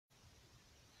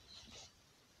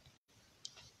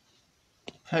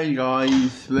Hey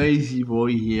guys, Lazy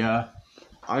Boy here.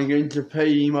 I'm going to play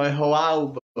you my whole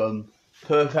album,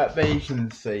 Perfect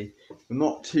Vacancy. But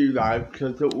not too loud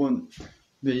because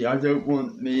I don't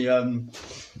want the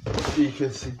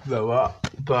speakers to blow up.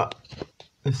 But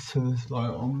let's turn this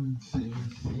light on so you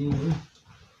can see me.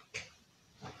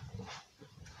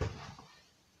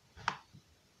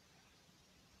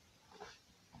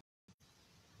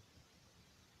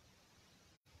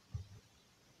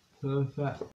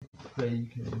 Perfect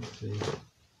Vacancy.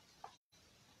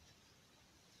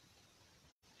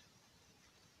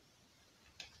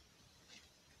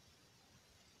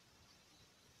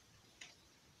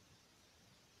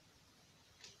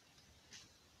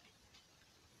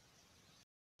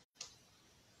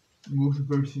 I'm also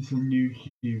posting some new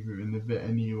humour in a bit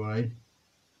anyway.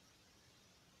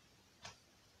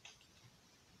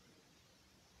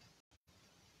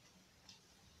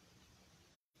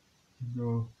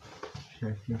 Go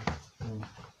check it out.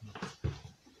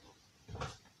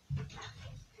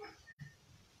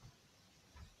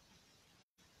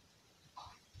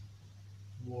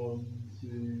 1,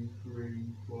 2, 3,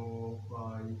 4,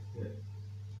 5, 6.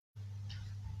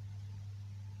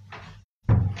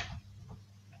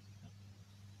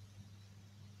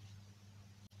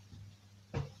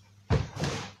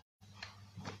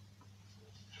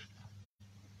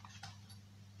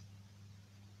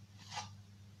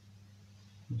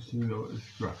 Let's see what the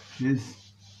scratch is.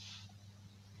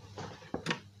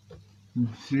 It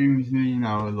seems to be an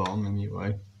hour long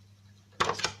anyway.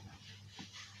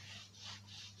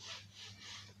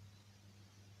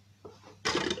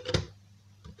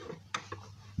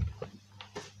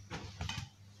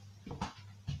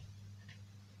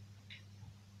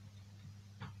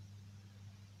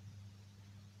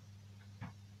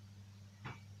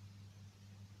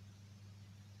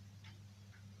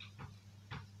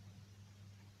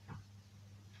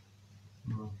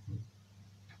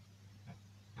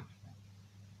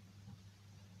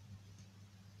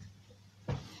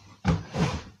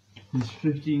 There's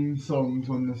 15 songs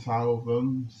on this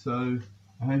album, so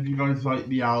I hope you guys like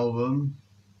the album.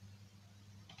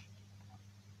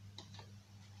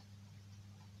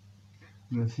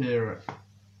 Let's hear it.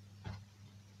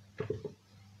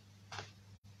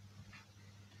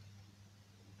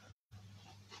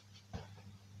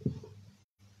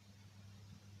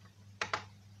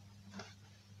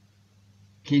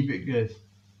 Keep it good.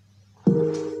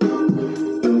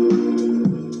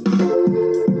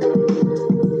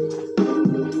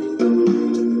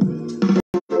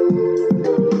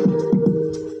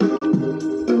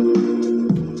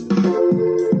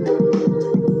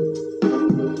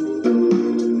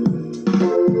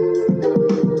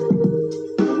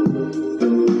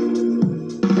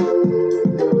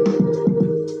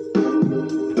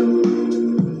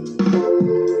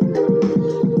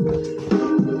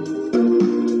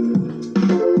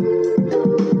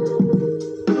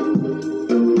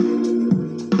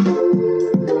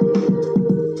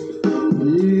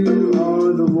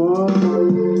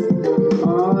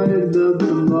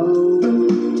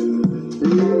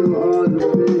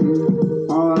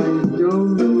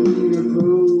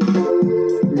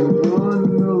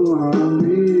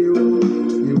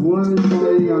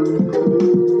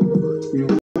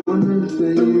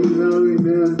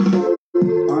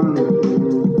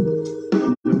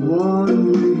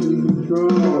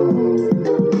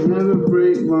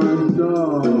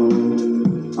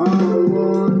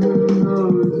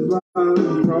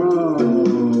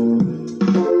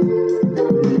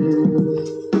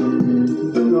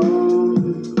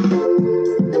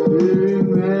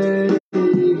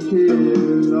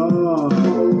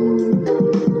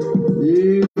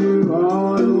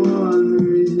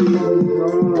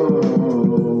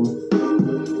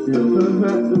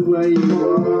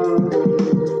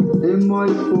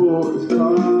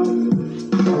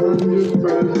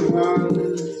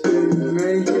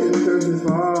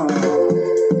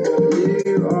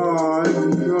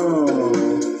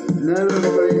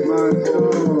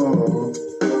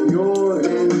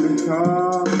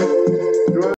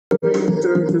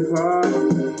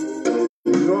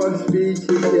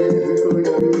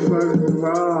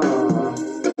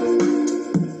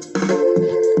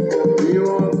 You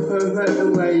are perfect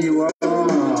the way you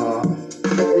are.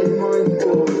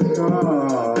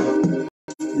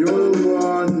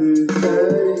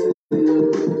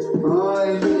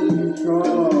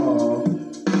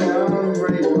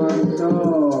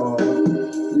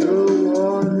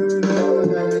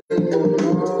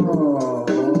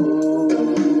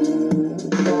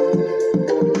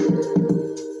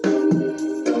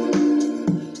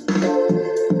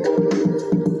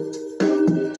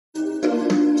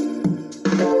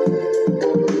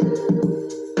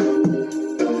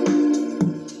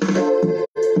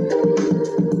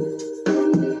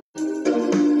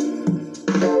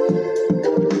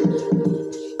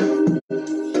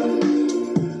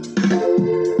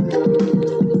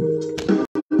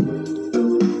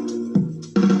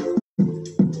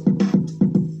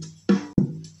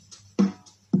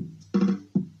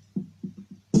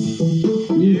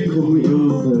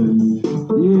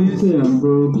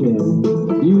 broken.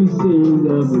 You say you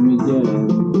love me again.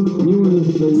 You wanna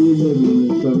say you love me in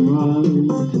the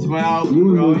sunrise. It's my album, You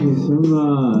wanna guys. make it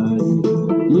sunrise.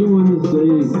 You wanna say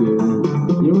it good.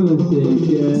 You wanna say it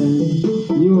again.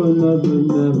 You will never,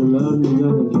 never love me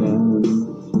like again.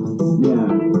 Yeah.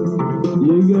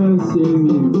 You gotta see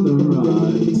me in the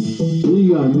sunrise. You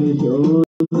gotta make it all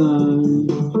night.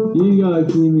 You gotta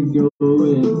keep me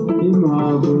going. Keep my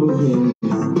heart broken.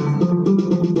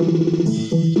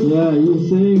 Yeah, you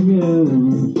say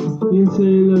again. You say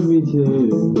you love me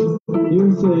too. You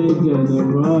say again,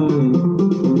 alright,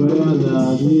 the way I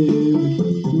love you.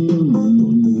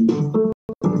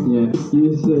 Yeah, you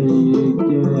say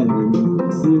again.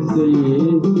 You say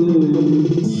it too.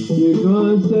 You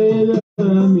can't say you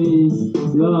love me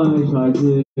like I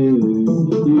do.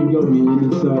 You got me in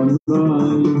the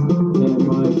sunrise. Get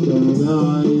my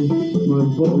sunrise. My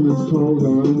bottom is cold,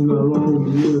 I'm under the roll.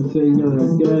 You say that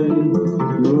again.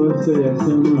 You wanna say a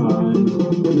sunrise.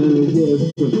 Never get a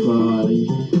surprise.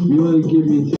 You wanna give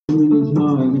me too many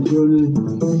times. You wanna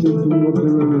sit and walk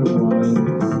around a while.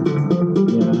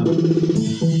 Yeah.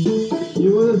 You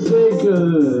wanna say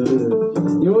good.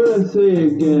 You wanna say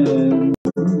again.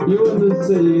 You wanna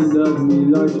say you love me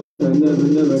like I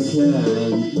never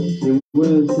can. You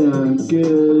wanna sound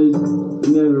good,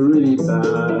 never really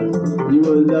bad. You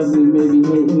wanna love me, maybe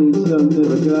hate me, so I'm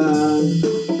never glad.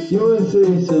 You wanna say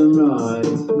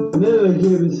sunrise, never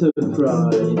give a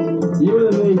surprise. You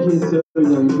wanna make it so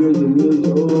damn good and make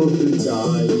it all to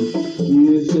die.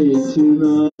 You say it too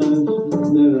much,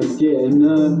 never get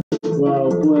enough. Wow,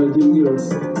 boy, do your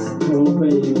whole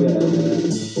baby.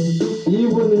 You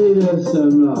wanna hear that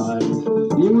sunrise.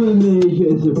 You wanna make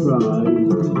it a surprise.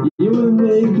 You wanna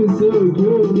make it so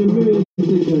good, your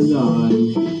music alive.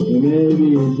 You make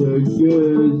me so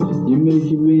good, you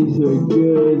make me so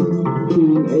good.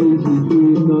 Feeling 80,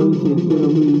 feeling 90, till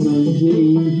I'm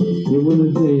 19. You wanna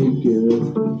say it good.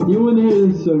 You wanna hear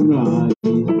the sunrise.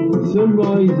 The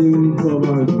sunrise doing 12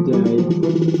 hours a day.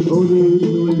 Although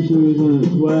the winter is on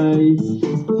its way,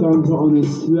 Santa on his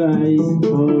sleigh.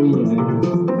 Oh yeah.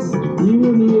 You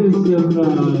wanna hear the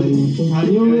sunrise.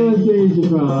 You wanna say it's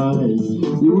surprise.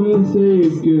 You wanna say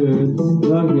it's good,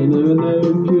 like I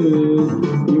never could.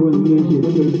 You wanna make it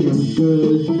so damn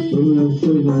good. You wanna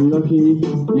say I'm lucky.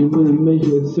 You wanna make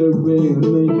it so big and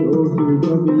make it all so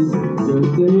happy. You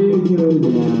say it's good,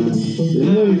 yeah. You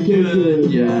know it's good,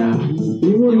 yeah.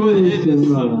 You wanna hear the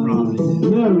sunrise.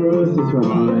 Never a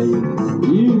surprise.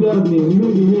 You love me,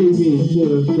 maybe hate me until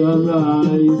the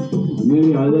sunrise. Maybe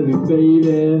I love you,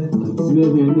 baby.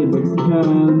 Maybe I never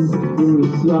can. You wanna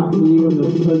slap me, you wanna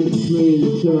punch me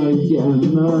until I get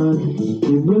mad.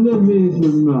 You wanna hear the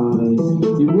sunrise.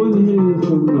 You wanna hear the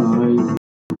sunrise.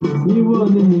 You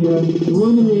wanna hear, you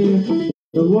wanna hear,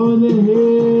 you wanna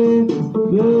hear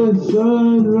the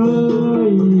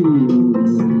sunrise.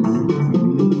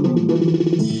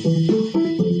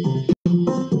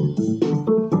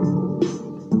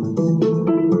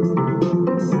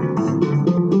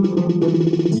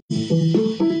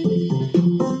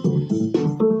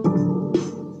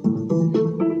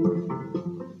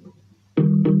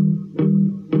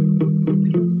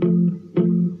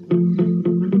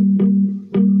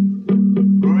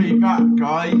 Back,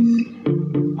 guys.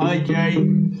 Hi,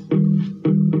 James.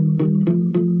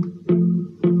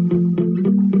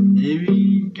 Here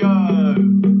we go.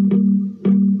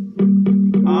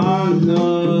 I'm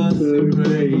not so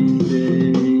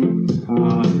crazy. I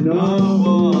know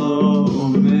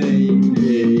what made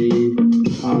me.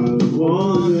 I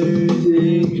want to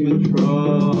take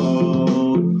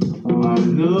control. I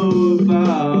know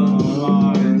about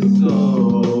my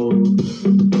soul.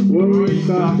 Worry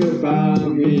back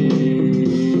about me.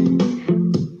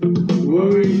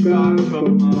 Worry back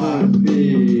from my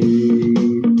feet.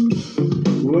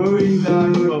 Worry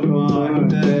back from my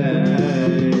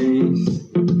face.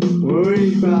 Worry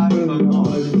back from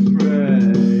my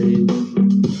disgrace.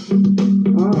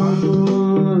 I'm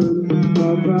on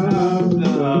about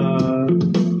love.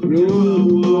 You're the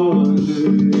one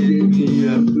who gives me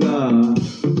a blush.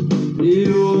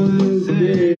 You wanna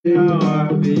say how I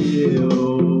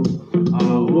feel. I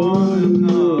wanna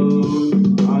know,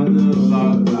 I know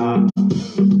about that.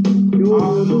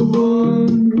 You're the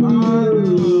one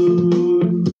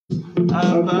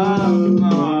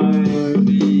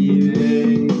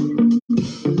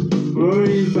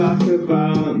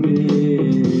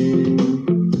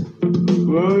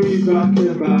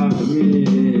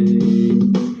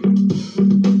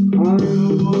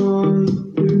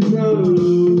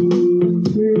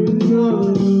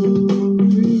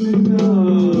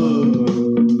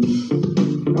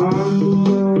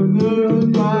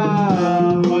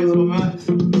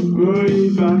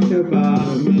back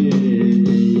about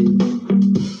me.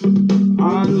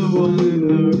 I'm the one who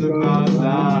knows about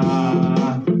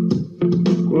that.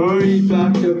 Worry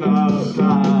back about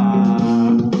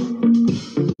that.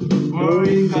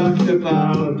 Worry back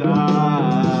about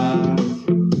that.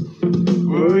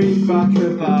 Worry back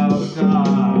about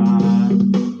that.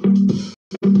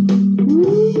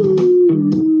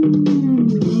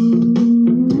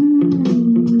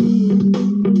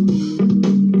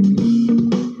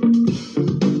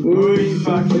 Worry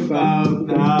back about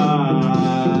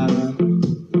that.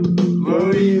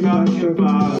 Worry back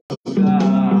about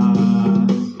that.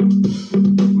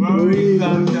 Worry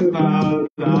back about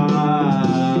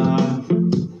that.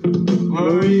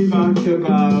 Worry back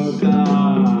about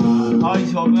that.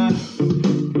 Hi, Thomas.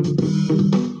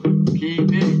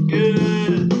 Keep it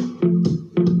good.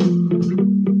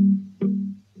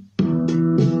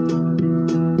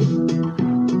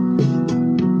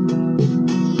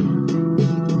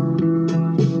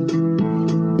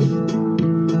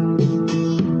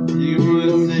 You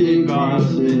will see about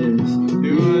this.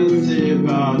 You will see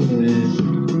about this.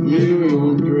 You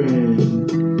will dream.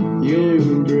 You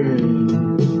will dream.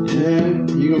 Yeah,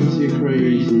 you're gonna see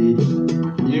crazy.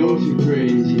 You're gonna see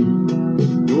crazy.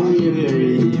 You're your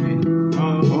baby.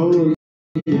 Oh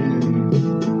yeah.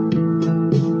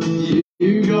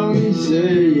 You got me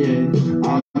saying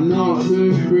I'm not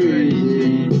so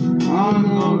crazy. I'm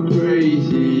not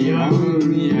crazy. I'm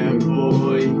only a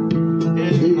boy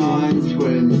in my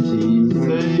 20s.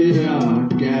 Say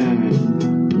it again.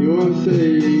 You're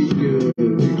saying good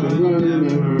because I'll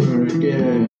never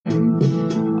again.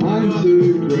 I'm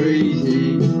so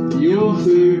crazy. You're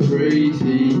so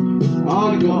crazy. I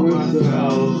got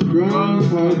myself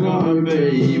drunk. I got a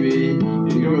baby.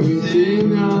 You got me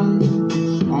singing on.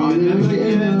 I never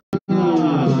get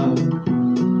enough.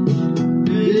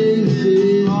 This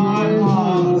is my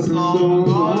heart song.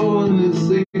 I wanna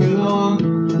sing along.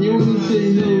 You wanna say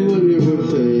nobody will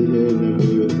say no.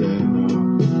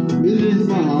 This is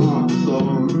my heart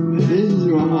song. This is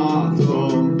my heart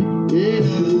song. This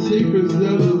is the secrets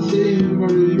that I'm saying,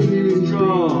 but it's really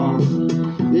strong.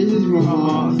 This is my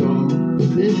heart song.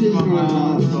 This is my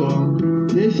heart song.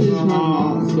 This is my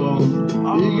heart song.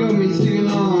 You got me singing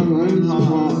along. This is my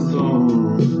heart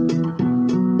song.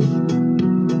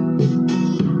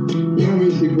 You got me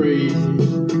so crazy.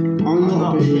 I'm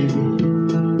not a baby.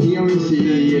 You got me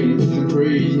saying so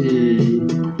crazy.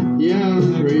 Yeah, I'm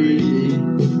crazy.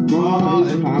 My heart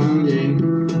is pounding.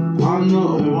 I'm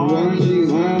not wondering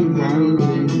why I'm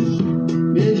pounding.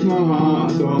 This is my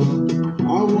heart song. I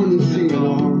wanna sing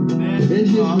along. This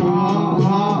is my heart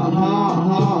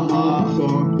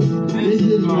song. This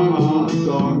is my heart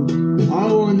song. I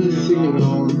wanna sing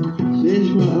along. This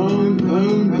is my own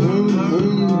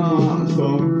heart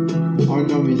song. I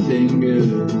got me singing.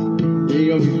 You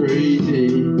got me crazy.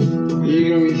 You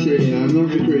got me saying I'm not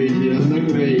crazy. I'm not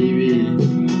a baby.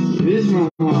 This is my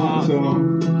heart song.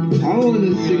 I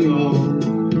wanna sing along.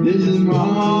 This is my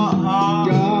heart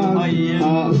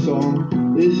song.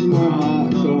 This is my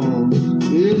heart song.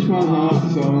 This is my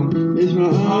heart song. This is my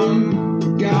own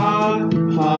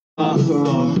heart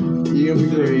song. You got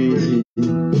me crazy.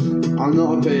 I'm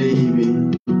not a baby.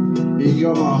 You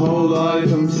got my whole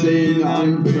life. I'm saying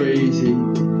I'm crazy.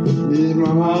 This is my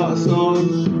heart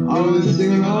song. I wanna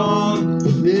sing along.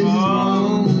 This is my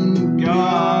own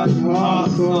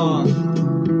heart song.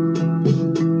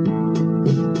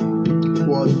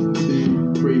 1,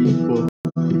 2, 3, 4.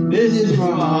 This is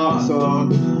my heart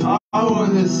song. I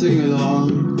wanna sing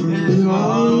along. This is my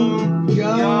own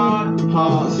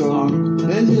heart song.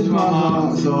 This is my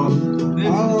heart song.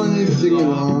 I wanna sing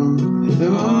along. This is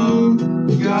my own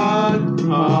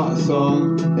heart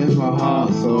song. This is my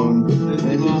heart song. This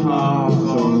is my heart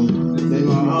song. This is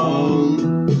my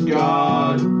own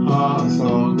heart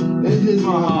song. This is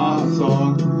my heart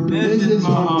song. This is my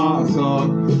heart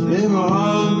song. This is my own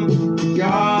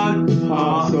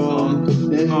heart song.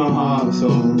 This is my heart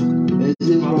song. This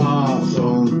is my heart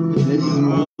song. This is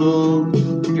my own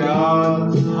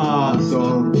heart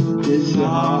song. This is my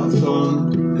heart song.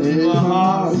 This is my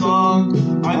heart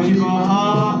song. I need my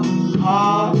heart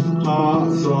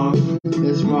song.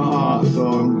 This is my heart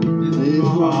song. This is my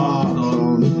heart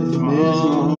song. This is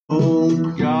my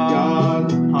own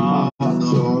heart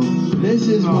song. This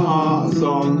is my heart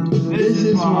song. This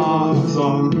is my heart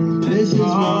song. This is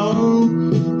my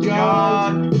own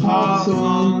heart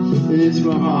song. This is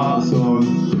my heart song.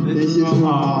 This is my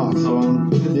heart song.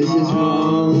 This is my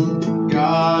own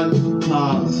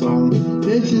heart song.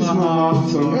 This is my heart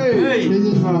song. Hey, this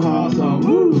is my heart song.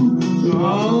 Woo!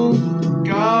 My own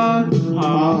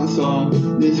heart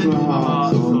song. This is my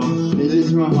heart song. This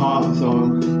is my heart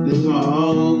song. This is my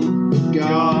own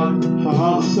God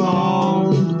heart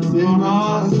song. This is my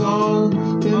heart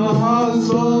song. This is my heart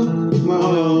song. My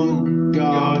own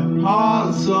God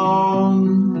heart song.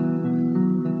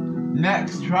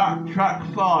 Next track, track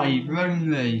 5,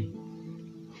 Lonely.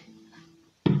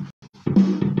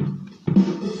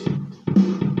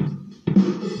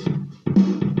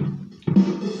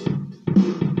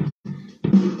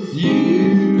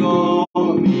 You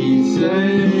got me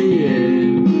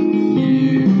saying,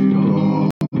 you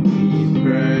got me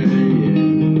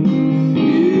praying,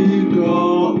 you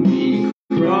got me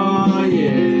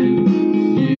crying,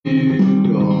 you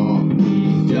got me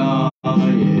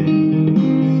dying.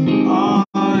 I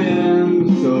am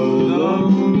so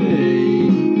lonely,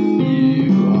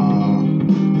 you are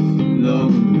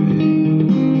lonely.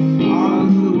 I'm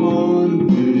the one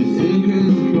who's in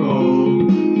control,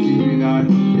 keeping that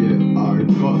shit, I've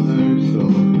got no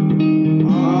soul.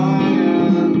 I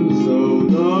am so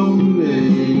lonely,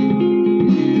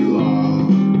 you are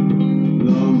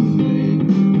lonely.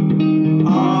 I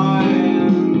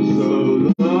am so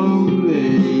lonely,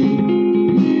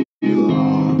 you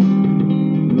are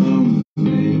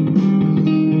lonely.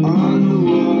 I'm the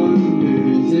one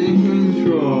who's in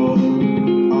control,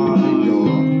 I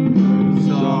got no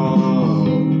soul.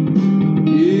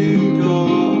 You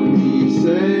got me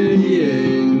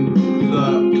saying,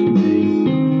 fuck me,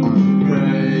 I'm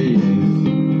praying.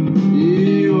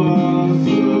 You are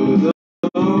so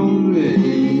lonely,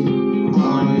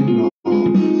 I'm not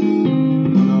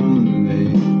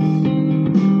lonely.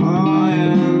 I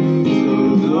am so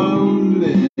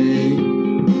lonely,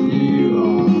 you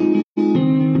are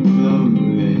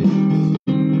lonely.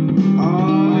 I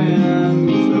am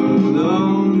so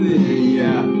lonely,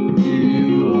 yeah,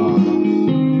 you are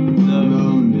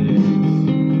lonely.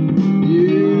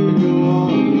 You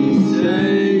got me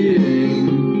saying,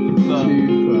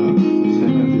 super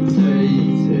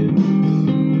hesitating.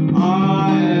 I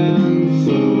am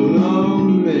so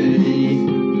lonely,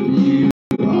 you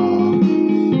are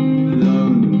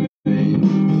lonely.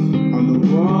 I'm the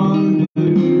one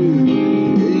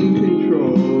who's in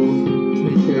control,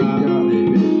 take out the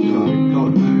bitch, I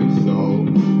got no soul.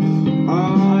 I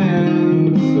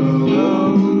am so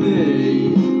lonely,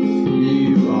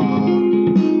 you are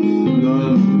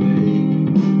lonely.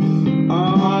 I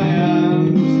am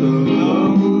so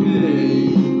lonely,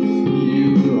 you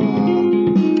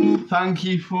are. Thank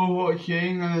you for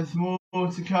watching, and there's more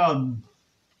to come.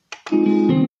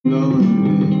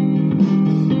 Lonely.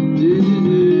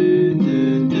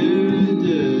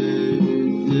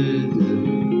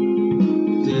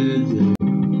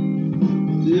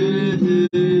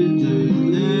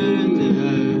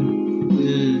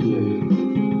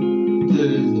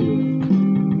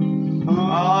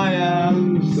 I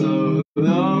am so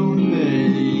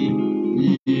lonely,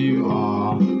 you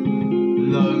are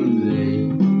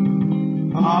lonely.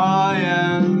 I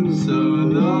am so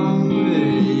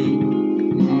lonely,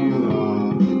 you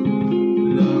are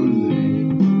lonely.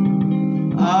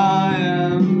 I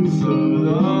am so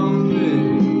lonely,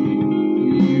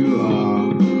 you are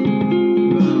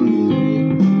lonely.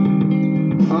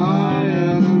 I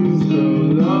am so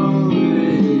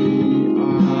lonely,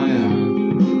 I am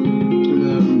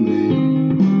lonely.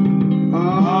 I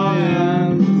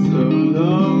am so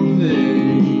lonely,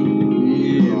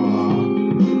 you are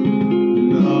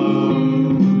lonely.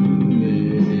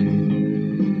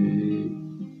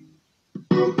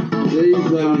 These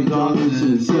lonely diamonds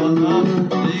in summer,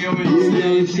 you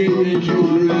don't seem to control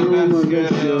my best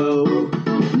girl.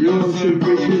 You're so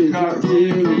pretty and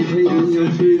attractive, you hate when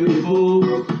you're beautiful.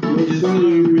 You're so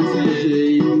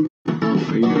pretty.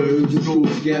 We go to school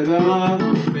together,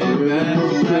 we're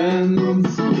best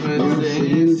friends. We're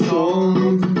singing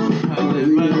songs, and then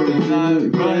we're not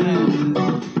friends.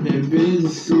 We've been to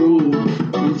school, we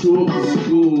talk to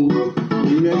school,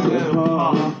 we met at the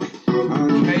park.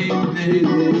 And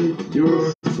Caitlyn, you're a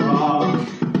spark.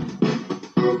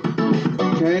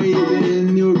 Caitlyn,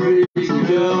 you're a pretty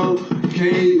girl.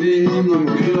 Caitlyn, my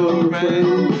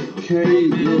girlfriend.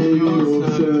 Caitlyn, you're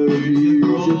so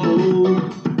beautiful.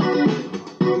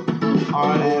 I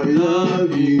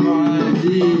love you, my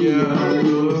dear.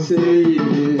 You're saying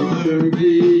it so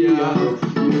clear.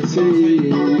 You're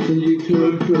saying, can you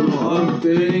cook a lot of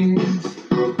things?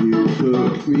 You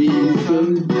cook me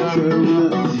some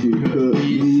donuts, you cook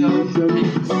me some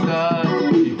pizza,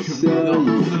 you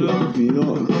cook me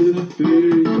lots of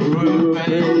food. You're a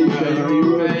baker,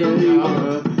 you're a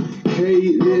baker.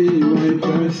 Caitlyn, my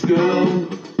best girl.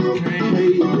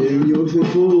 Caitlyn, you're so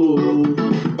cool.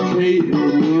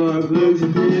 Caitlyn, you have loads of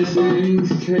piercings.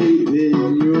 Caitlyn,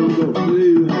 you've got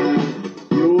blue hair.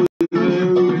 You're the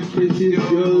most pretty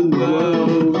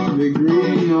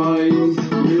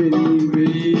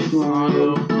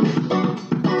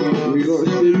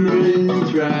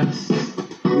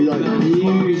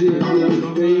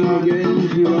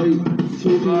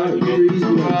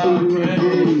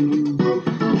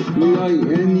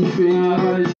anything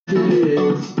like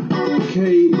this.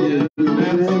 Caitlyn, the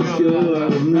best girl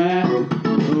I've met. Oh,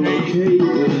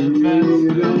 Caitlyn,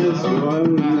 you're the best girl I've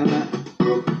met.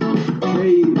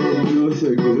 Caitlyn, you're so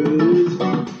good.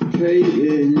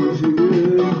 Caitlyn, you're so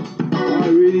good. I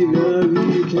really love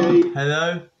you, Kate. Hello?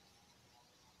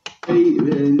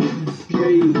 Caitlyn,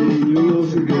 you're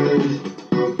so good.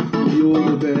 You're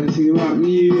the best thing about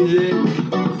music.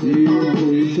 You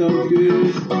call yourself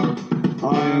good. I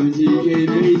am a TK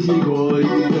lazy boy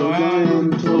because I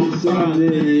am told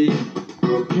Sunday.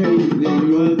 Caitlyn,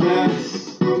 you're the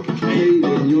best.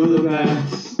 Caitlyn, you're the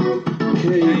best.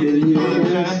 Caitlyn, you're the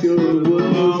best girl in the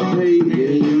world.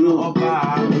 Caitlyn, you're not a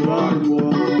bad right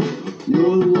one.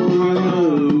 You're the one I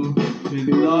know who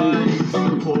likes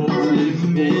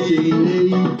supporting me.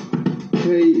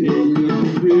 Caitlyn, you're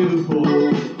so beautiful.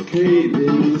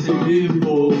 Caitlyn, you're so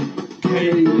beautiful.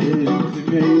 Caitlyn,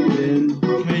 Caitlyn,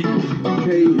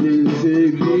 Caitlyn, you're so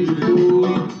beautiful.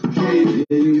 Caitlyn,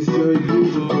 you're so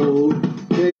beautiful.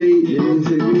 Caitlyn, you're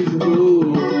so beautiful.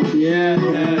 Yeah,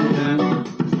 yeah, yeah.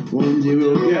 One day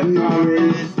we'll get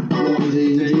married. One day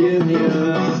you'll hear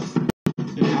us.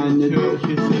 And the church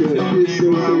is so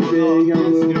big, and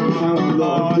we'll have a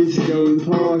lot of disco and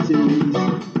parties.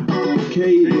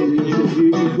 Caitlyn, you're so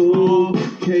beautiful.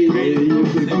 Caitlyn, you're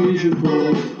so beautiful.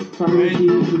 Thank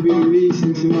you for being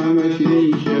listening to my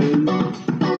imagination.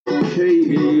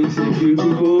 Caitlyn, you're so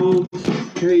beautiful.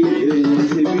 Caitlyn, you're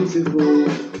so beautiful.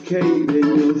 Caitlyn,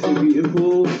 you're so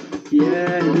beautiful.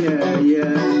 Yeah, yeah,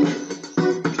 yeah.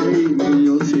 Caitlyn,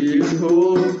 you're so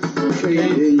beautiful.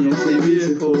 Caitlyn, you're so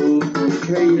beautiful.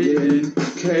 Caitlyn,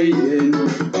 Caitlyn,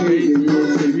 Caitlyn, you're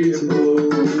so beautiful.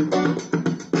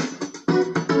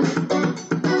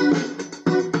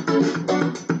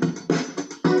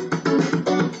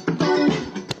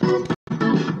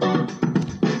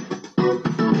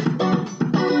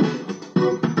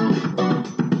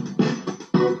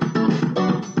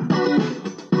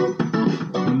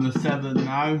 Number 7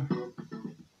 now.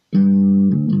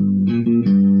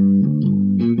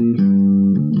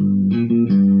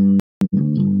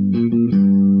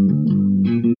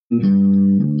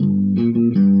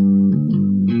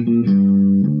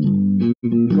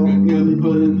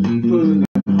 Pulling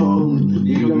at home,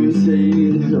 you got me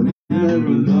saying I'm never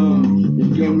alone. You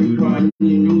got me crying,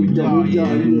 you got me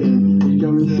dying. You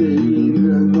got me saying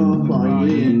I'm not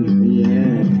buying.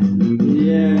 Yeah,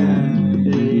 yeah,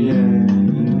 yeah.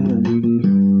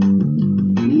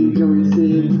 You got me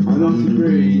saying I'm not so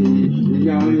crazy. You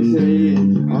got me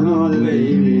saying I'm not a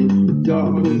baby.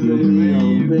 Dark was for me, oh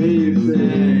baby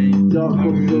say. Dark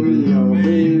was for me, oh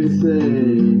baby say.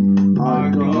 I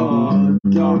got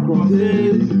dark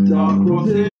crosses, dark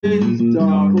crosses,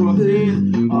 dark crosses.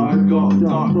 I got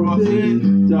dark crosses,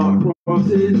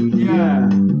 yeah.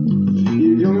 You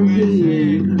got me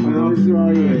singing, and I'm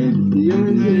crying. You got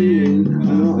me singing, and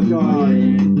I'm not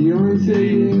dying. You got me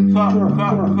singing, fuck,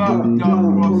 dark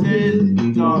crosses,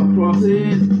 dark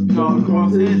crosses, dark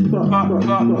crosses, fuck, dark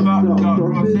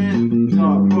crosses,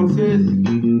 dark crosses,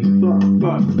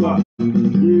 fuck.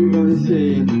 You got me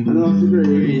singing, and I'm so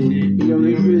crazy. You got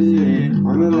me singing,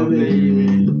 I'm not a baby.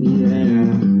 Yeah,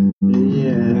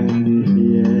 yeah,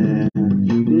 yeah,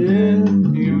 yeah.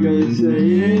 You got me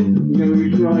saying, you got me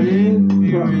crying.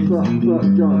 Fuck,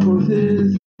 dark crosses.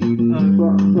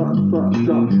 Fuck, dark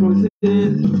crosses.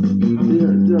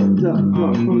 Yeah,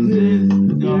 dark crosses.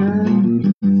 Yeah.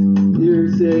 You're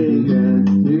saying,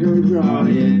 you got me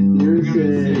crying. You're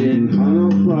saying, I'm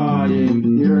not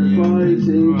crying. You're fighting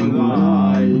for my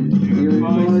life. You're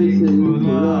fighting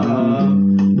for love.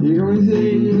 You got me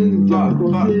singing dark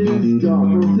crosses, dark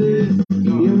crosses.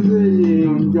 You're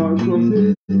singing dark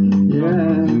crosses.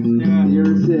 Yeah.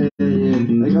 You're saying,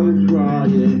 I got me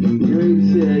crying. You're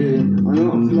saying, I'm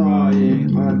not flying.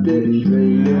 I'm a bitch,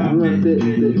 baby. I'm a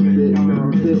bitch. I'm a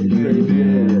bitch, baby.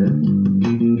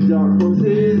 Dark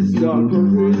crosses, you got me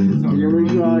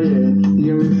crying,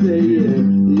 you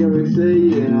got me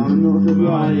saying, I'm not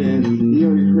surviving, you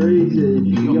got me crazy,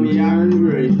 you got me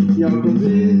angry, dark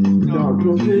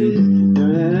crosses,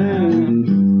 yeah.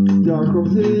 Dark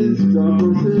crosses,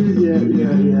 yeah, you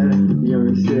got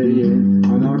me saying,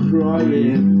 I'm not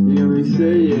crying, you got me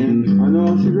saying, I'm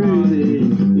not so crazy,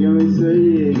 you got me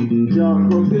saying, dark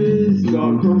crosses,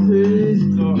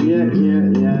 yeah,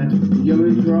 you got me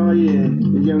crying,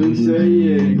 you got me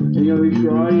saying, you got me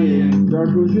crying, dark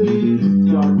crosses,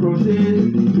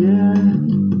 yeah.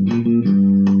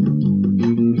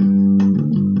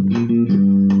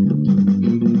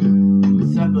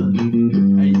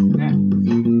 7, 8 next.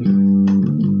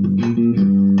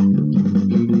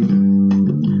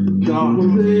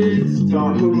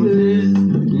 Dark crosses,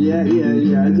 yeah,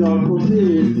 dark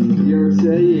crosses. this, you're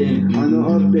saying I'm not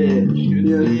a bitch.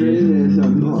 You're saying this,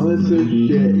 I'm not a such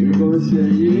shit. You're gonna say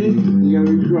it, you're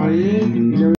gonna be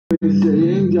crying, you're gonna be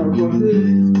saying dark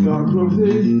crosses, dark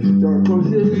crosses, dark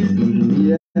crosses.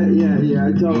 Yeah, yeah, yeah,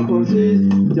 dark crosses,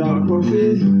 dark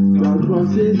crosses, dark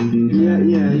crosses. Yeah,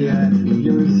 yeah, yeah.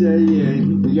 You're gonna be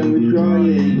saying, you're gonna be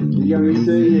crying, you're gonna be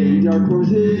saying dark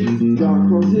crosses, dark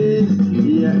crosses.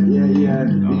 Yeah, yeah, yeah.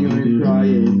 You're gonna be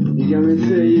crying, you're gonna be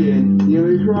saying, you're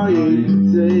gonna be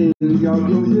crying, saying dark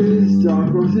crosses,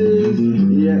 dark crosses.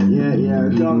 Yeah, yeah, yeah.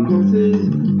 Dark crosses,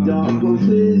 dark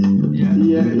crosses. Yeah,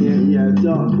 yeah, yeah.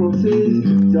 Dark crosses,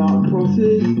 dark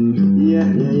crosses. Yeah,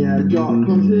 yeah, yeah. Dark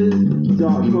crosses,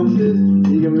 dark crosses.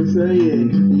 You're gonna be saying,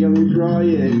 you're gonna be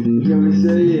crying, you're gonna be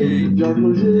saying dark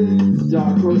crosses,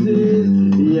 dark crosses.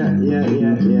 Yeah, yeah,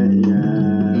 yeah, yeah, yeah.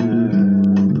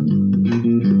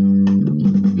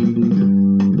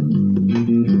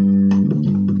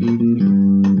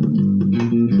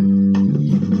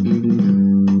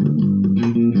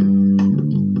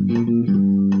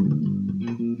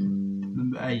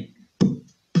 Number 8.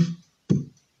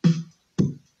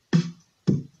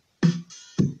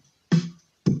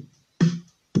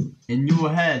 In your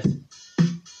head.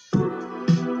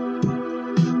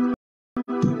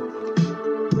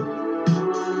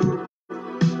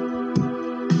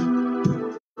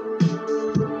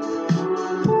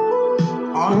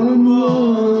 I'm the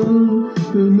one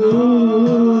who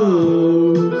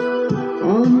knows.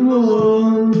 I'm the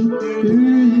one who's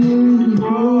in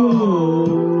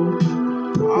control.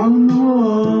 I'm the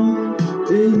one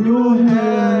in your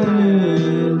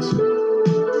head.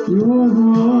 You're the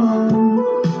one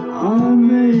I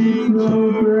make no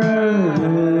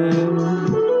bread.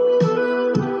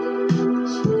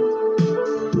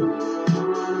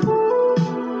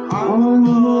 I'm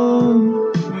the one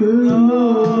who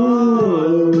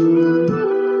knows.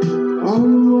 I'm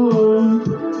the one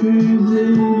who's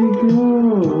in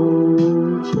control.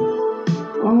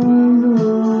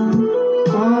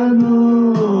 I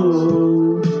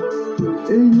know.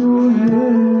 In your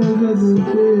head, I can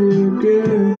say it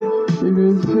again. You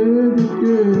can say it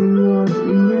again, like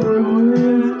in your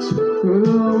head. But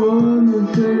I wanna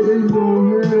say it in your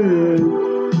head.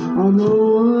 I don't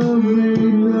wanna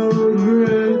make no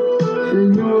regret. In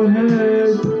your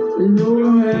head, in your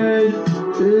head,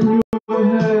 in your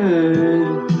head.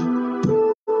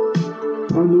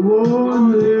 I'm the one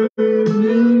who's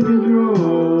in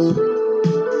control.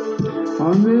 I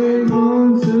make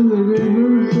answers I get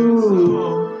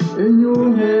control. In your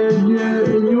head, yeah,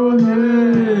 in your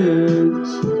head.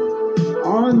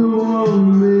 I'm the one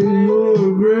who make your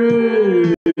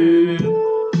grave.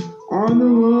 I'm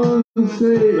the one who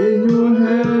say it in your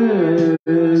head.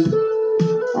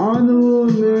 I'm the one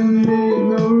who make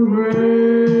no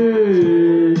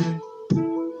grave.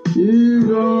 You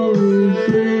got me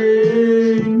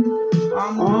saying,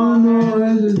 I'm not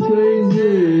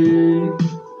hesitating.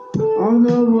 I'm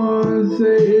the one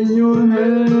say in your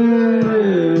head.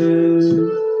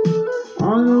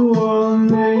 I'm the one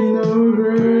make no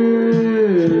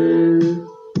grave.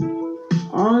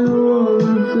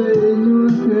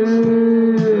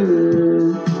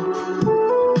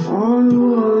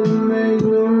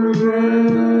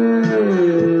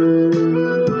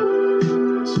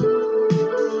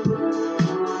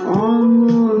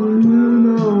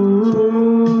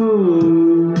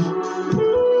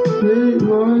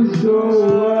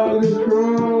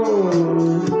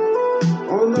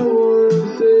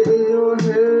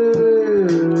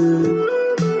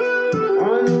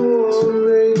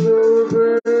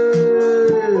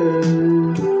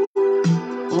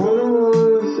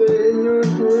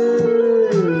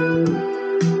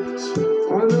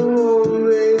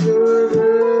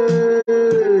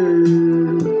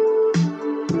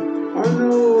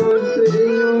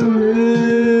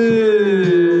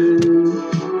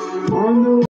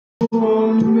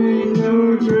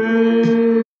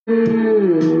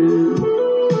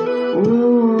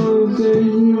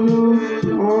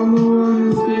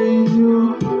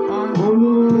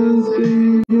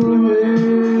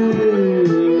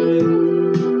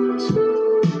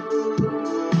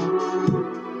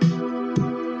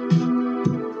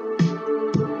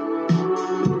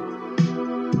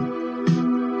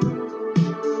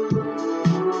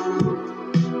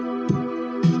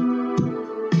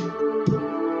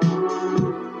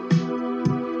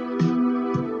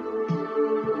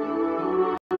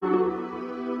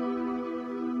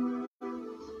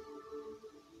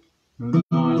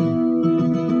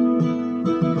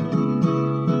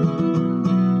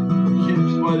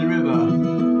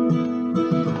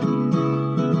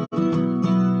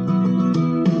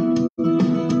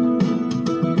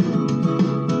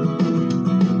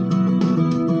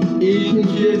 the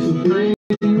kids dream,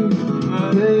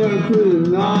 then I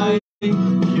couldn't lie.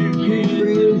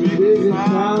 Tewkesbury is the biggest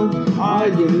town, I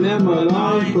can live my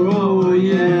life, oh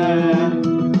yeah,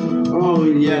 oh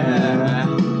yeah.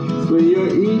 So you're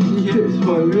eating chips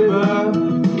by the river,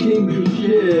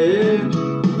 kingfishers,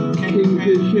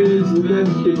 the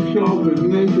best chip shop and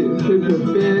make it such a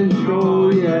fish, oh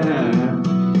yeah.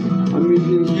 I'm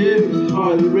eating chips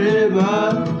by the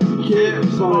river,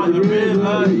 chips by the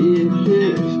river, eating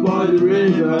chips by the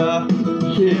river,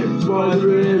 chips by the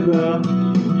river.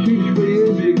 Tewkesbury is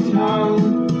a big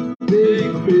town,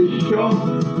 big fish shop.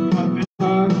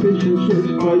 Fish and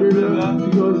chips by the river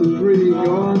because it's really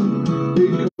gone.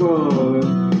 Because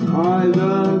I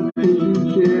love fish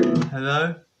and chips. Hello?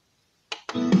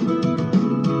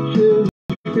 Chips,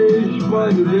 fish by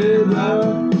the river,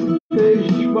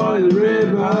 fish by the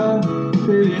river,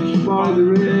 fish by the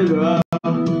river,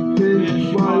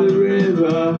 fish by the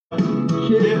river,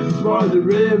 chips by the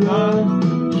river,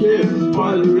 chips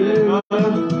by the river. I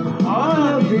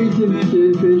love eating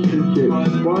fish and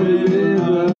chips by the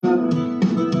river.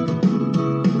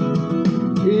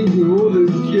 Eating all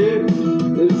those chips,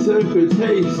 it's so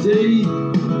tasty.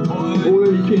 All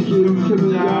those chickens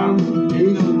coming down,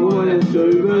 eating all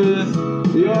leftovers.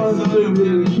 They are so good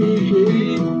and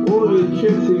cheeky, all the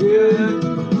chips are good.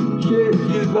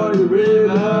 Chips by the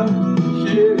river,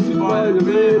 chips by the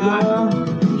river,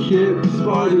 chips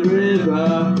by the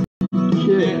river,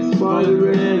 chips by the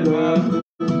river,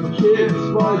 chips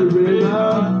by the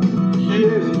river,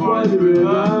 chips by the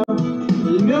river.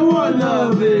 You know what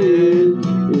love is?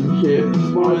 It's chips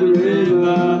by the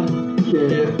river,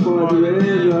 chips by the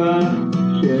river,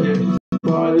 chips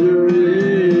by the river.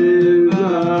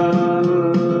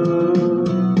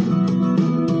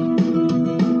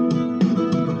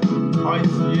 Hi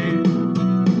to you.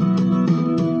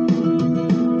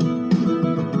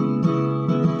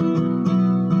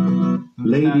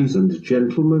 Ladies and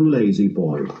gentlemen, lazy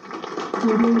boy.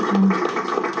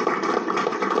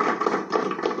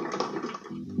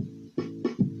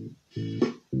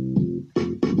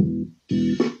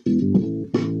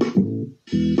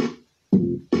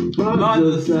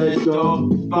 Badysacó,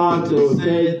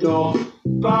 Badysacó,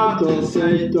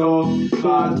 Badysacó,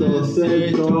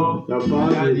 Badysacó,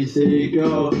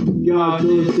 Badysacó,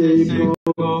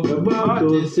 Badysacó,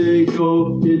 Badysacó,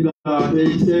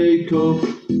 Badysacó,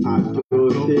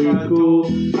 Badysacó,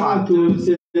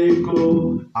 Badysacó,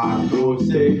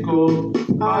 Badysacó,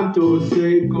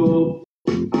 Badysacó.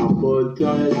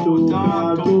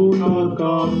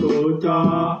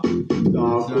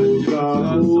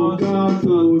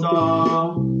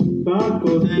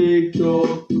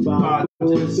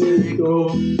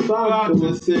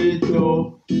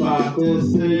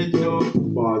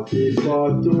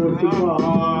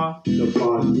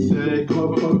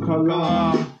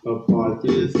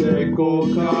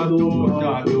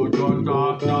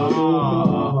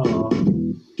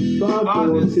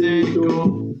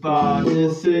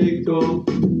 Badysacó,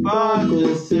 Badysacó,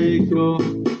 Badysacó,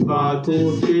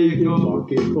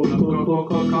 Badysacó,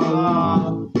 Coca-Cola,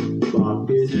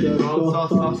 Badysacó,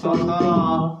 sa-sa-sa-sa,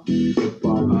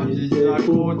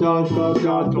 Badysacó,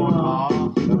 da-da-da-da,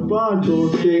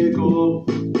 Badysacó,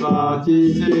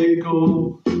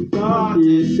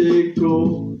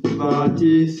 Badysacó,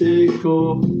 Badysacó,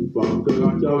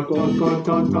 Badysacó,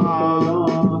 Coca-Cola,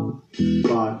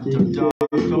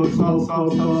 Badysacó,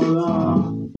 sa-sa-sa-sa,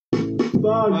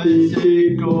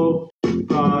 Badysacó,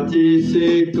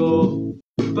 Badysacó,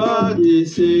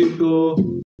 Badysacó,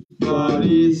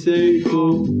 Badysacó,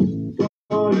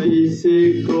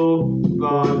 Badysacó,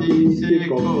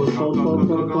 Badysacó,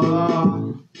 Coca-Cola,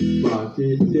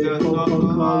 Badysacó,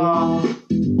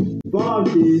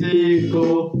 Badysacó,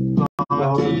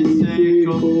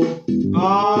 Badysacó,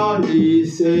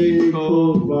 Badysacó,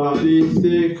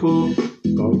 Badysacó,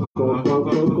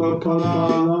 Coca-Cola,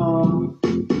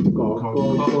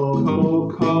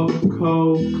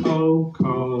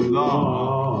 Coca-Cola.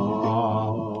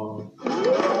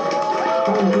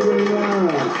 Thank you very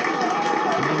much.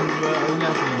 Number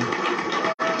 11.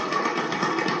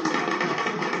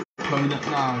 Coming up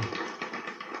now.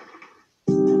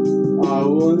 I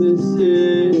wanna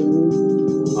sing,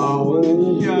 I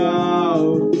wanna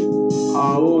shout,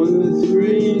 I wanna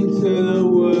scream till the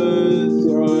words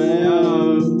cry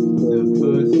out. The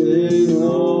first thing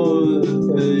on the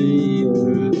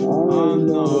paper, I'm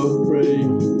not afraid.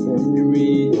 Can you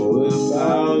read all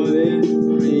about it?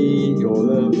 Read all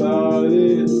about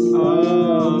it.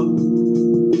 Oh,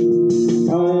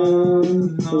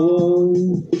 I'm the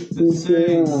one to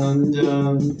say I'm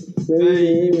done,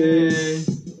 baby,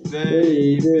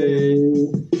 baby.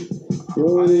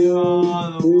 You're the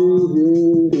one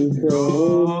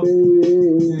Oh,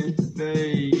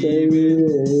 baby,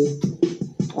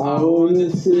 I wanna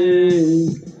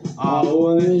sing, I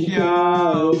wanna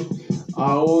shout,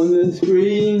 I wanna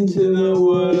scream till the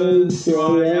words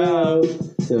dry out,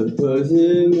 to put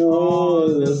in all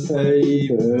the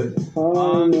paper.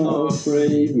 I'm not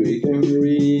afraid, we can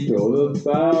read all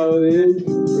about it,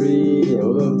 read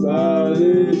all about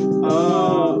it.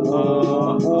 Ah,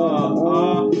 ah, ah,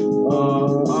 ah,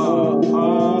 ah, ah,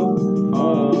 ah,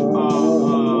 ah, ah.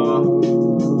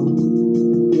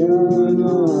 Yeah,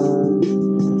 nah,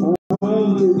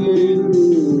 I'm the baby,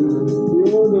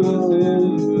 you're the one,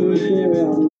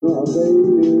 I'm not a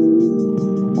baby,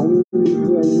 I'm really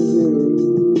crazy,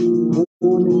 I'm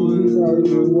wanting you like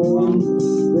you want,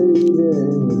 baby,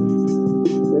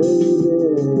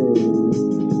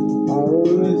 I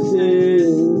wanna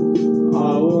sing,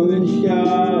 I wanna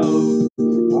shout,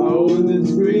 I wanna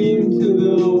scream till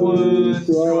the words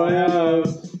dry out,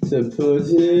 to put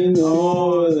in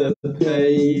all the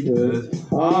papers.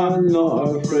 I'm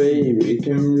not afraid, we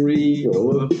can read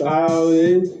all about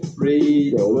it,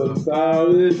 read all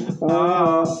about it.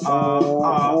 Ah, ah, ah,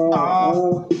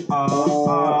 ah, ah, ah,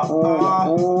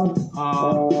 ah,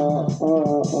 ah,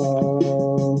 ah,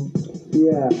 ah.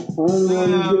 Yeah, I'm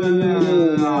now.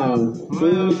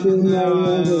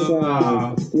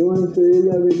 You wanna feel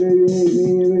love me, baby, hate me,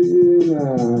 and we do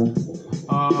now.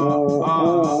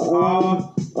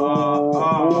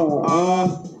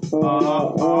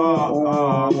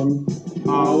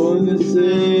 I wanna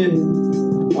sing,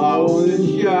 I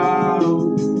wanna shout,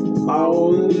 I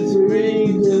wanna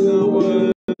scream till the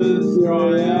words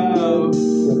dry out,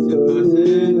 to put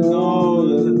in all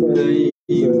the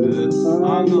papers.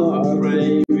 I'm not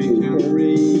afraid, we can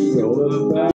read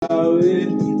all about it,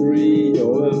 read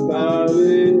all about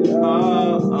it.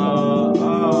 Ah, ah,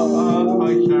 ah, ah.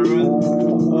 Hi, Sharon.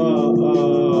 Ah, ah.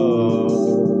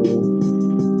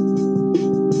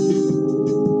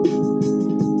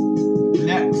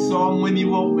 Next song, When You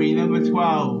Want Me, number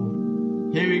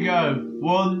 12. Here we go.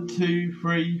 1, 2,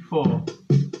 3, 4.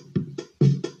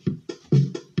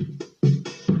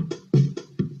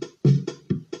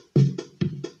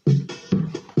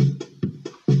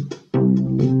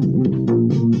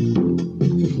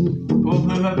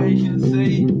 Perfect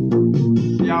Vacancy,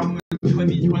 the album of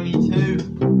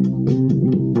 2022.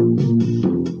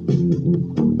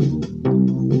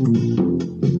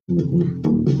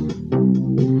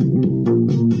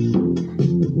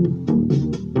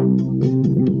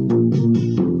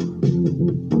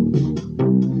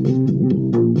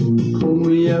 Call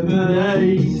me every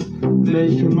day,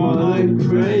 making my life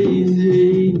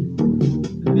crazy,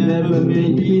 never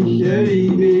make you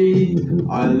shady.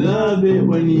 I love it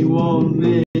when you want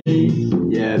me.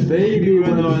 Yeah, baby,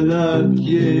 when I love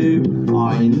you,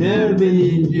 I never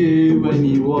need you when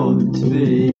you want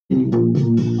me.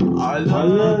 I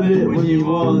love it when you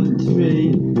want me,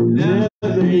 never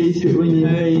hate it when you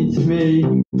hate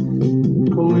me.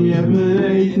 Call me every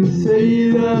day and say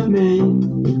you love me.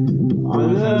 I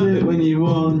love it when you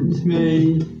want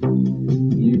me.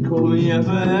 You call me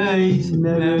every day,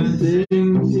 never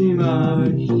sing too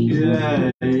much, yeah.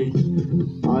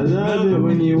 I love it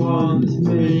when you want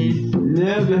me,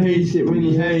 never hate it when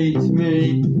you hate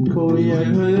me. Call me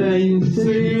every day and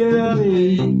say you love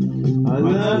me. I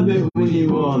love it when you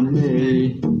want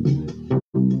me.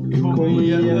 Call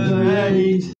me every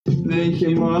day,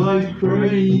 making my life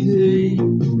crazy,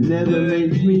 never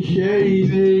make me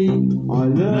shady. I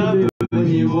love it when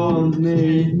you want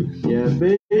me. Yeah,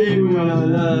 baby, when I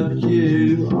love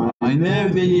you, I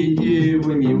never need you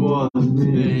when you want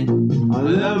me. I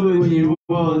love it when you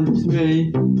want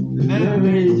me, never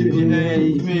hate it when you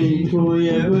hate me. Call me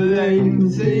every day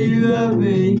and say you love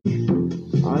me.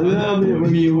 I love it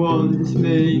when you want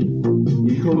me.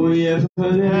 You call me every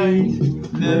day,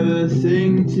 never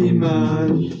sing too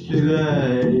much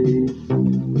today.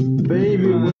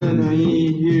 Baby, when I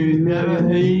need you, never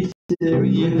hate it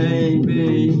when you hate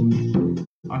me.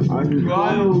 I can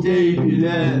cry all day if you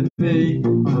let me.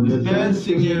 I'm the best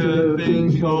thing you ever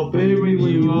think of, baby, when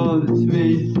you want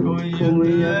me. Call me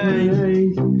every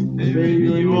day,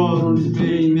 baby, you want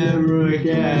me, never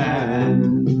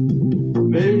again.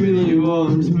 Baby, you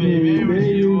want me, baby,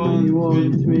 you want me,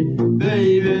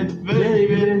 baby,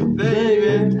 baby,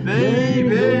 baby,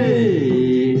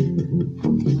 baby.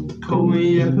 Call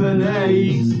me up for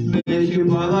days, making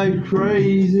my life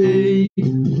crazy.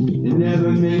 You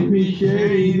never make me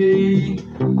shady.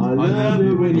 I love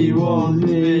it when you want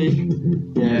me.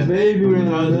 Yeah, baby, when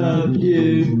I love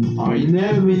you, I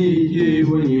never need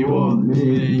you when you want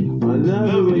me. I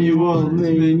love it when you want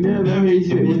me, never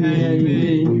hate it when you hate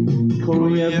me. Call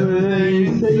me up for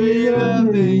days, say you love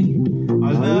me.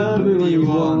 I love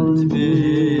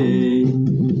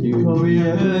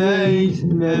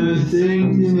never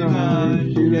sing too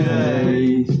much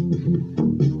days.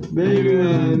 Baby,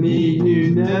 I need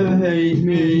you, never hate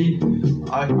me.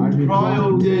 I can cry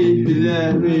all day if you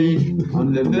let me.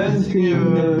 I'm the best thing you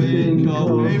ever think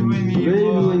of. Baby,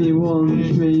 when you want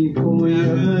me, call me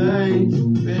never late.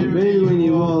 Baby, when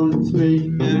you want me,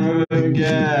 never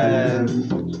again.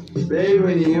 Baby,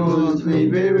 when you want me,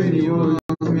 baby, when you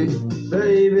want me.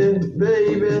 Baby,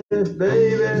 baby,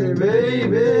 baby,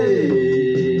 baby.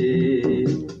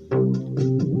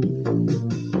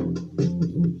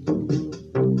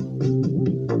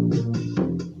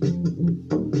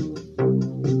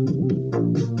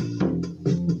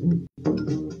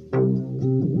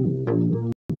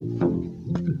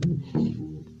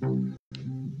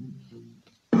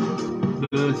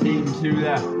 Two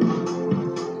left.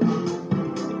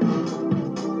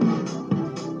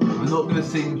 I'm not going to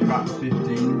sing track 15.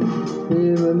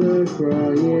 Hear the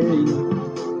crying,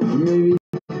 maybe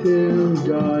still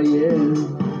dying.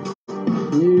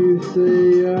 You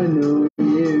say I know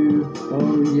you,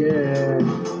 oh yeah,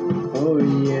 oh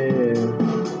yeah.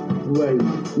 Wait,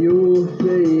 you're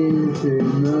saying too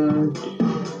much.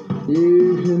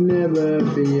 You can never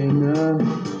be enough.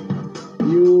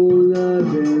 You're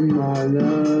loving my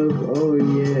love, oh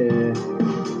yeah,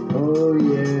 oh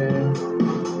yeah.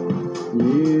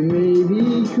 You may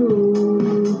be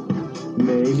cool,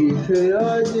 maybe say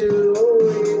I do, oh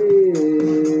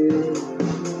yeah.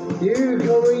 You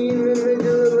coming in the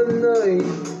middle of the night,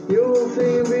 you'll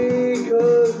see me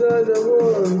because I'm the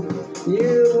one.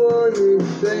 You the one who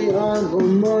say I'm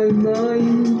on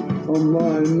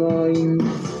my mind,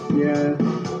 yeah.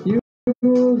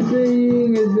 You're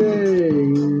saying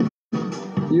again,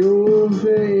 you're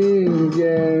saying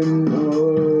again,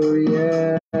 oh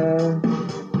yeah.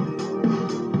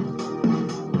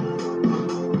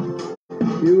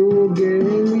 You're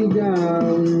getting me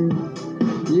down,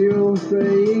 you're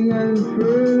saying I'm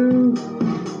through.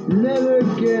 Never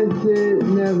get it,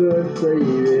 never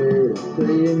save it,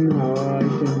 saying how I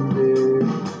can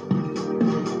do.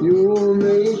 You're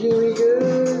making me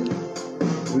good,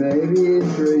 maybe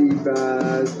it's really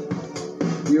bad.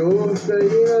 You're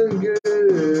saying I'm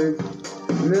good,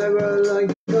 never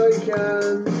like I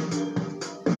can.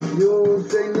 You're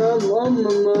saying I'm on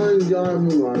my mind, I'm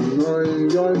on my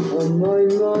mind, I'm on my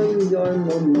mind, I'm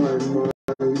on my mind,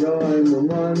 I'm on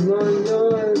my mind,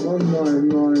 I'm on my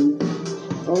mind,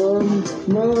 on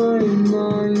my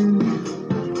mind.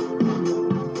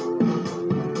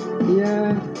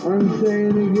 Yeah, I'm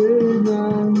saying it good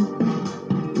now.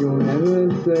 You'll never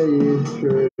say it's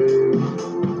true.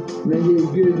 Make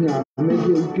it good now, make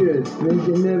it good, make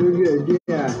it never good,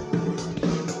 yeah.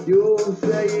 You're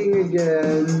saying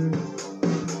again,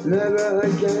 never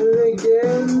again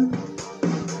again.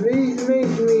 Please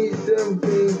make me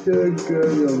something so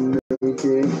good, or make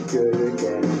it good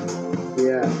again.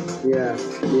 Yeah, yeah,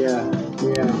 yeah,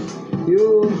 yeah.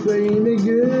 You're saying it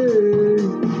good,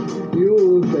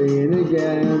 you're saying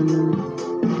again.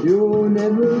 You're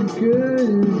never good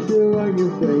until I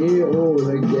can say it all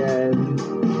again.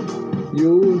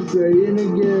 You're saying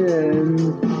again,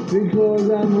 because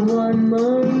I'm on my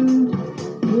mind.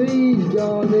 Please,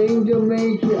 darling, don't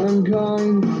make it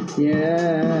unkind.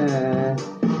 Yeah.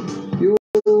 You're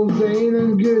saying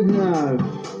I'm good now.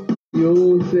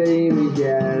 You're saying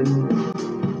again,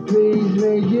 please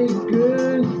make it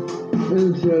good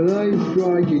until I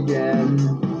strike again.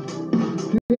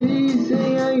 Please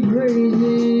say I'm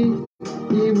crazy.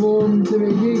 You want to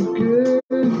make it good.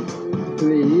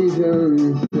 Please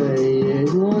don't say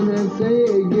it. Wanna say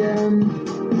it again.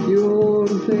 You're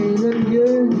saying I'm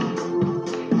good.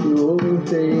 You're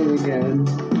saying again.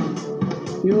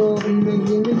 You're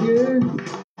making it good.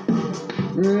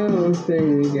 You're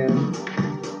saying again.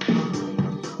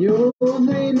 You're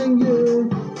saying I'm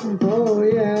good. Oh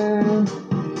yeah.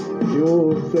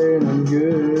 You're saying I'm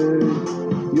good.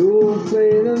 You're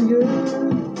saying I'm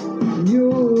good.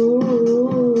 You're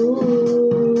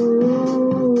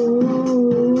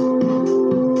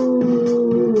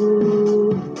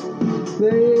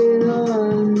saying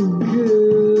I'm good.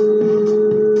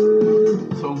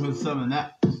 Song for summer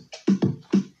next.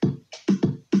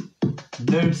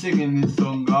 No singing this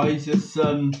song, guys,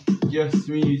 just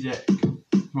music.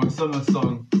 My summer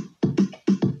song.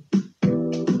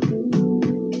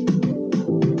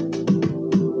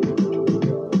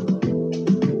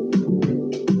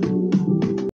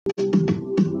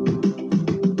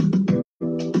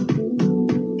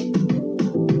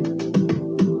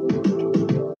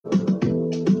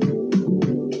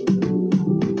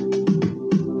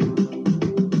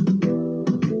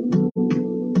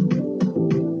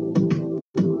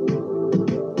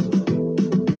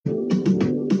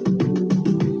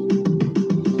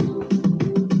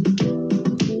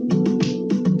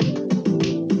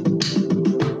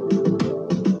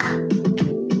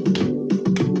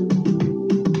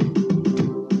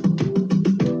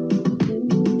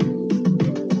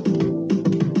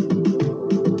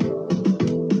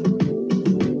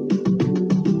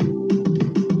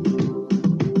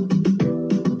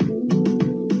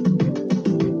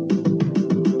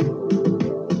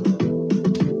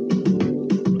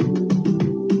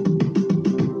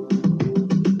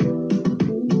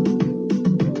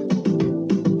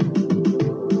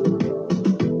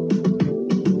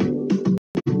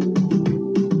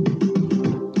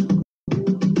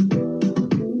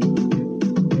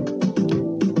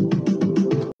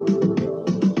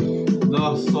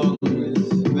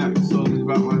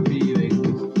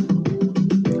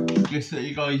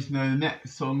 guys know the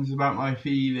next song's about my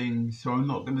feelings, so I'm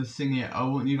not going to sing it. I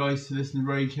want you guys to listen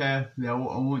very carefully. I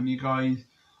want you guys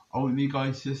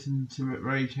to listen to it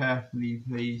very carefully,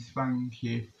 please. Thank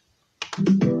you.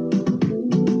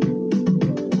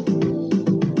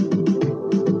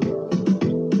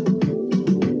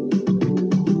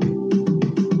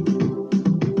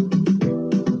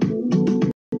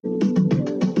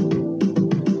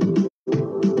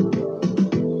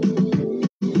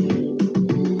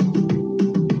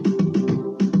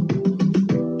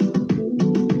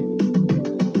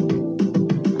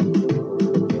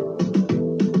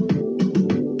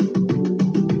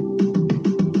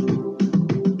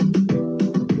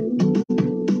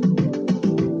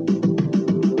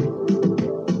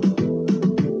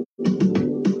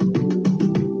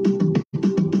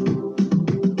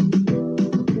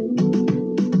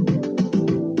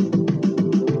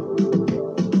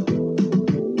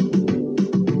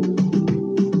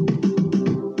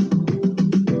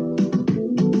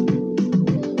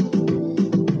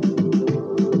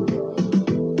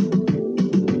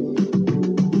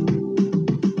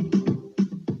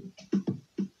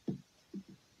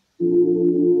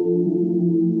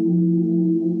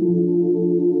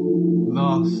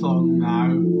 Last song now.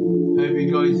 Hope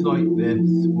you guys like this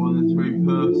one. It's very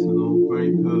personal,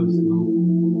 very personal.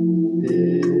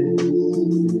 This is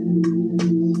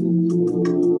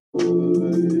the time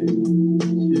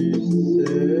to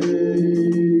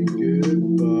say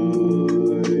goodbye.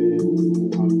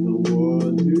 I'm the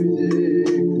one who's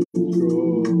in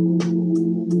control.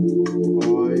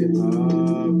 I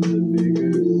have the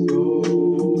biggest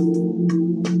soul.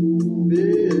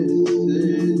 This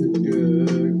is a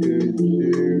good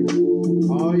tune.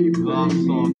 I Last play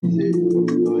song. music from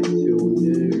night till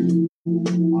noon.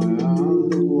 I am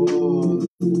the one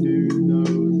who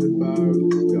knows about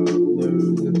stuff,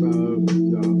 knows about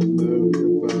stuff, knows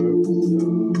about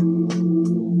stuff.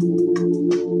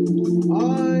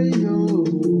 I know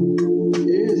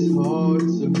it's hard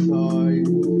sometimes,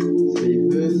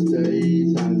 sleepless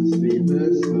days and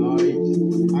sleepless nights.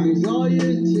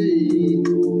 Anxiety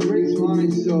breaks my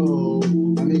soul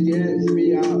and it gets me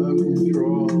out of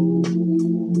control.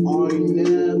 I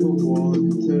never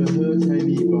want to hurt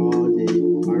anybody.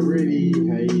 I really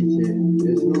hate it.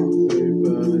 It's not so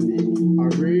funny. I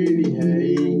really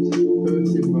hate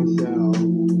hurting myself,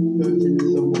 hurting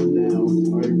someone else.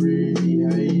 I really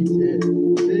hate it.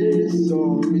 This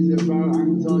song is about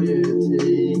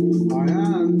anxiety. I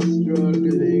am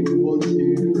struggling. 1,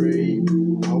 2, 3.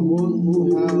 I want more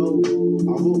help.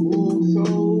 I want more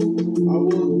soul. I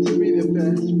want to be the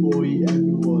best boy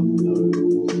everyone knows.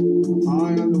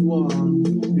 I am the one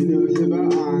who knows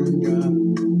about anger.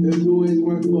 It's always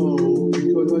my fault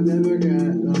because I never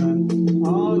get there.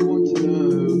 I want to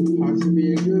know how to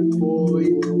be a good boy.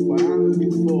 But I am a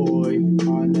good boy.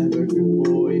 I'm never a good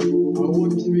boy. I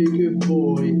want to be a good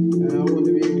boy and I want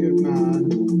to be a good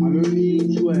man. I'm only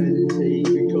 20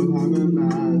 because I'm a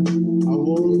man. I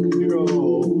want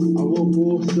control. I want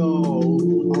more soul.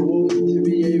 I want to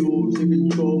be able to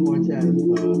control my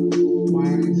temper. My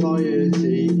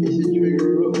anxiety is a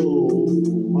trigger at all.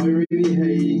 I really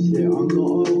hate it. I'm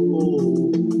not a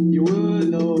fool. You wanna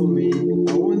know me.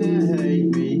 I wanna hate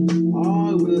me.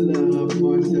 I wanna love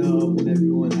myself and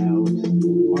everyone else.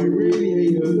 I really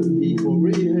hate hurting people.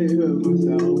 Really hate hurting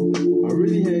myself. I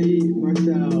really hate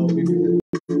myself because it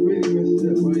really messes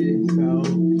up myself.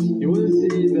 You wanna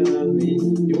see you love me.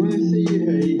 You wanna see you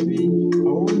hate me.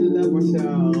 I wanna love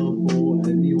myself or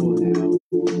anyone else.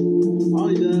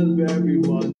 I love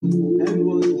everyone.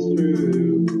 Everyone's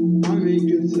true. I make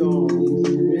good songs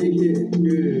and make it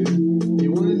good. You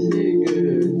wanna see it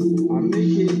good? I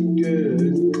make it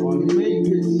good. I make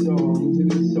good songs and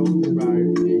the songs about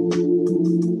me.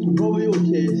 I'm probably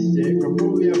autistic. I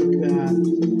probably have a cat.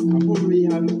 I probably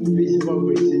have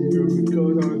Badysacó syndrome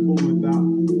because I was born with that.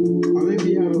 I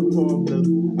maybe have a problem.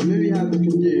 I maybe have a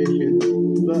condition.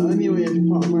 But anyway, it's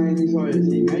part of my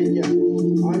anxiety, mate. Yeah,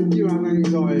 I do have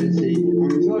anxiety.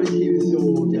 Anxiety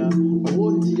disorder. I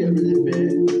want to get rid of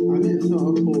it. And it's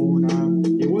not a fall now.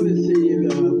 You want to see you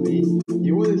love me.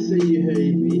 You want to see you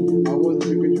hate me. I want to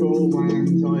control my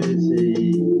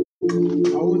anxiety.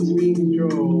 I want to be in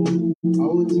control. I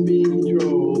want to be in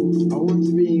control. I want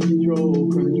to be in control.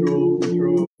 Control.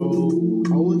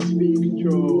 I want to be in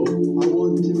control. I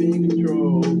want to be in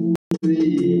control.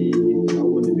 Please. I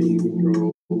want to be in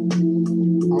control.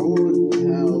 I want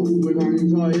help with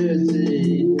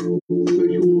anxiety.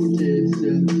 Social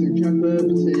distance and cup of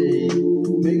tea.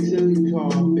 Make some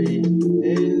coffee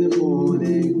in the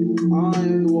morning. I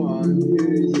am the one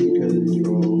who's in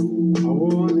control. I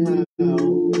want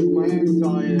help with my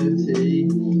anxiety.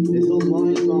 It's on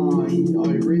my mind.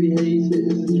 I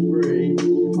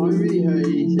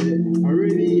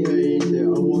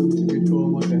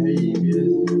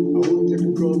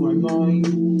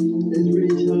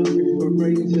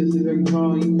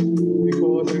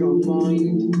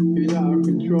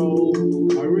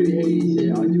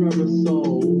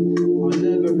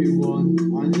everyone.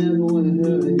 I never want to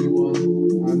hurt anyone,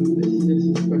 and this is just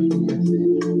a special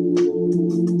message.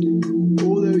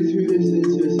 All those who listen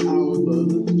to this album,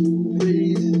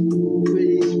 please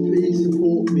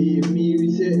support me in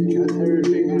music and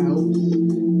everything else.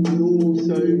 And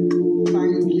also,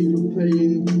 thank you for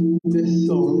playing this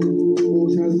song.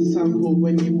 Also has a sample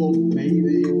When You Want Me,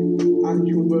 the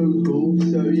actual vocal.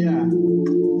 So yeah.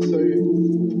 So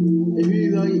if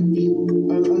you like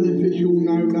unofficial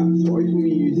Now That's Vital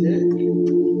Music,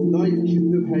 like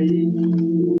the page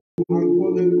and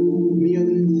follow me on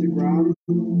Instagram.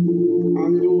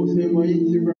 And also my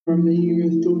Instagram name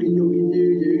is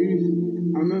DoggyDoggyDooDoos.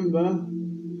 And remember,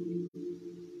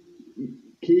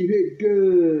 keep it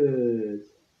good.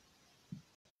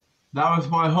 That was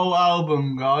my whole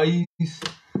album, guys.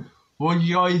 What do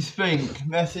you guys think?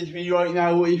 Message me right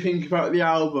now what you think about the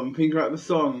album, think about the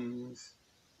songs.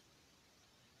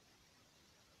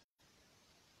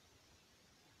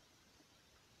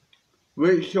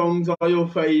 Which songs are your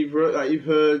favourite that you've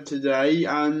heard today,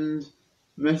 and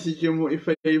message them what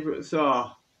your favourites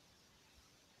are.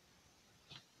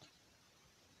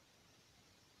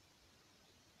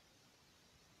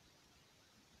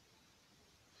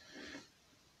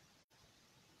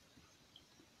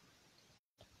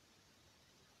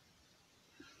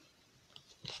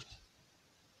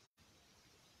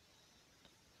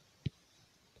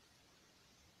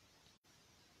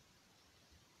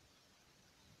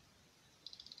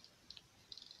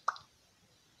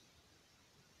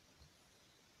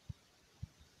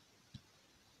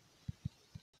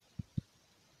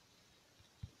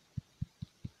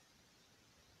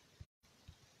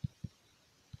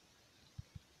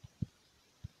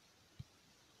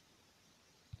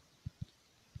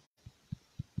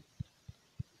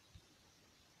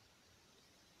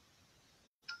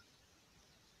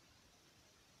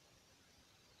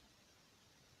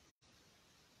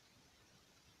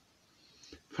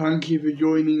 Thank you for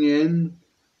joining in,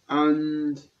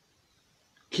 and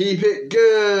keep it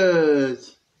good.